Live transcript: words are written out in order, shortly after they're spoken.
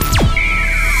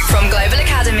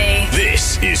Academy.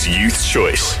 This is Youth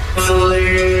Choice.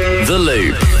 The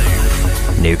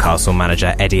Loop. Newcastle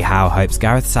manager Eddie Howe hopes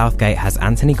Gareth Southgate has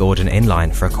Anthony Gordon in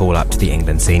line for a call-up to the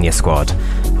England senior squad.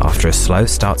 After a slow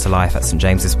start to life at St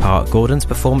James's Park, Gordon's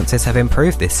performances have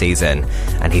improved this season,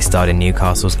 and he starred in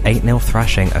Newcastle's 8-0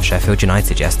 thrashing of Sheffield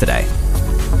United yesterday.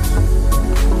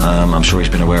 I'm sure he's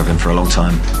been aware of him for a long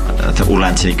time. I think all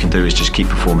Anthony can do is just keep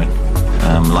performing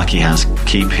like he has.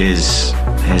 Keep his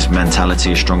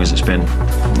mentality as strong as it's been.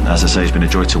 As I say, he's been a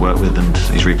joy to work with and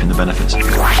he's reaping the benefits.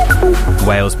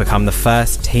 Wales become the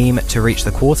first team to reach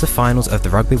the quarter-finals of the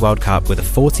Rugby World Cup with a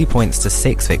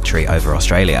 40-6 victory over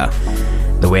Australia.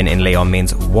 The win in Lyon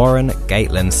means Warren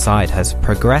Gatland's side has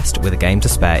progressed with a game to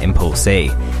spare in Pool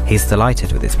C. He's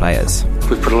delighted with his players.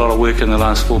 We've put a lot of work in the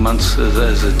last 4 months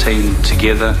as a team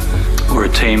together. We're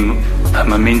a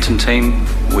momentum team.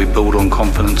 We build on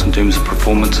confidence in terms of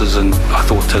performances, and I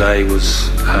thought today was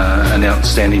an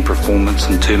outstanding performance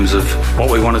in terms of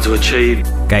what we wanted to achieve.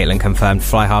 Gatland confirmed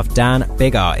fly half Dan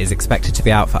Biggar is expected to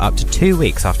be out for up to 2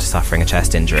 weeks after suffering a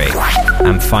chest injury.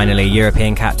 And finally,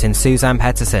 European captain Suzanne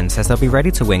Pettersson says they'll be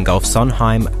ready to win Golf's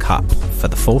Sondheim Cup for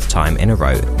the 4th time in a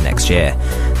row next year.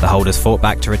 The holders fought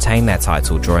back to retain their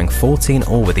title, drawing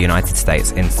 14-all with the United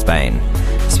States in Spain.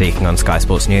 Speaking on Sky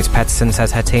Sports News, Pettersson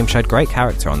says her team showed great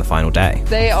character on the final day.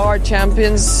 They are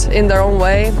champions in their own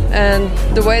way, and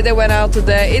the way they went out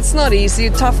today, it's not easy,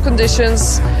 tough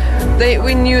conditions.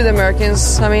 We knew the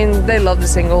Americans, I mean, they love the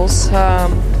singles.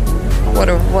 What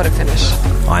a finish.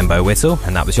 I'm Beau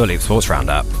and that was your Loop Sports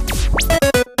Roundup.